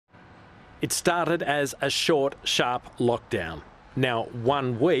It started as a short, sharp lockdown. Now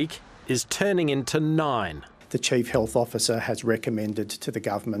 1 week is turning into 9. The Chief Health Officer has recommended to the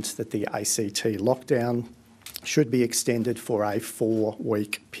government that the ACT lockdown should be extended for a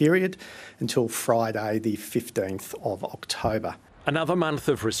 4-week period until Friday the 15th of October. Another month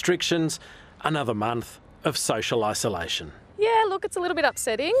of restrictions, another month of social isolation. Yeah, look, it's a little bit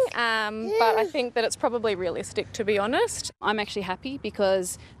upsetting, but I think that it's probably realistic, to be honest. I'm actually happy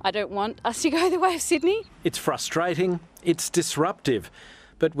because I don't want us to go the way of Sydney. It's frustrating, it's disruptive,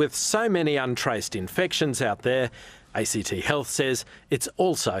 but with so many untraced infections out there, ACT Health says it's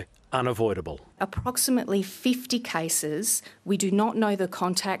also unavoidable. Approximately 50 cases, we do not know the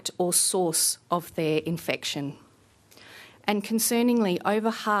contact or source of their infection. And concerningly, over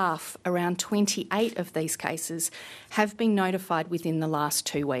half, around 28 of these cases, have been notified within the last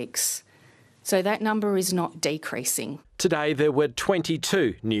 2 weeks. So that number is not decreasing. Today there were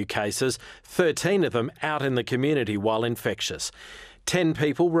 22 new cases, 13 of them out in the community while infectious. 10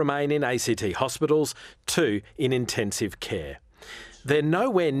 people remain in ACT hospitals, 2 in intensive care. They're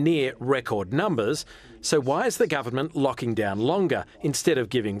nowhere near record numbers, so why is the government locking down longer instead of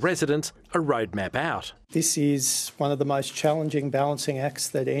giving residents a roadmap out? This is one of the most challenging balancing acts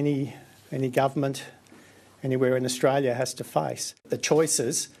that any government anywhere in Australia has to face. The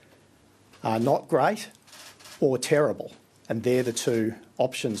choices are not great or terrible, and they're the two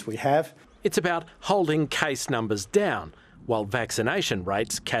options we have. It's about holding case numbers down while vaccination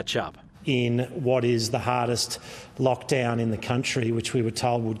rates catch up. In what is the hardest lockdown in the country, which we were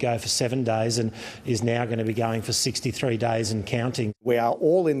told would go for 7 days and is now going to be going for 63 days and counting. We are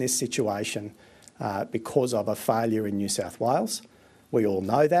all in this situation because of a failure in New South Wales. We all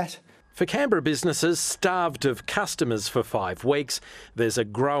know that. For Canberra businesses starved of customers for 5 weeks, there's a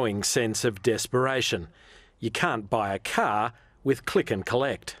growing sense of desperation. You can't buy a car with click and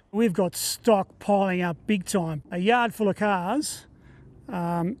collect. We've got stock piling up big time. A yard full of cars,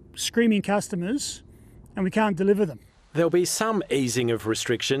 screaming customers, and we can't deliver them. There'll be some easing of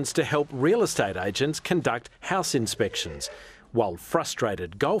restrictions to help real estate agents conduct house inspections, while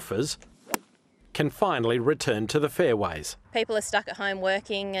frustrated golfers can finally return to the fairways. People are stuck at home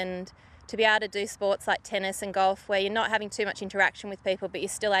working, and to be able to do sports like tennis and golf where you're not having too much interaction with people but you're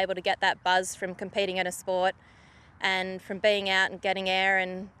still able to get that buzz from competing in a sport and from being out and getting air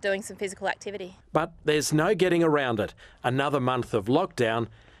and doing some physical activity. But there's no getting around it. Another month of lockdown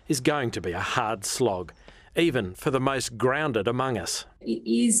is going to be a hard slog, even for the most grounded among us. It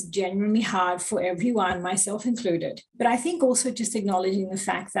is genuinely hard for everyone, myself included. But I think also just acknowledging the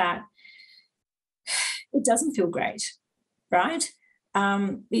fact that it doesn't feel great, right?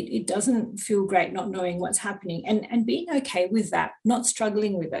 It doesn't feel great not knowing what's happening and being okay with that, not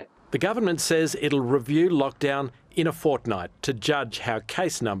struggling with it. The government says it'll review lockdown in a fortnight to judge how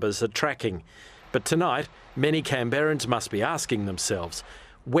case numbers are tracking. But tonight, many Canberrans must be asking themselves,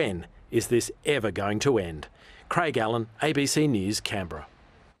 when is this ever going to end? Craig Allen, ABC News, Canberra.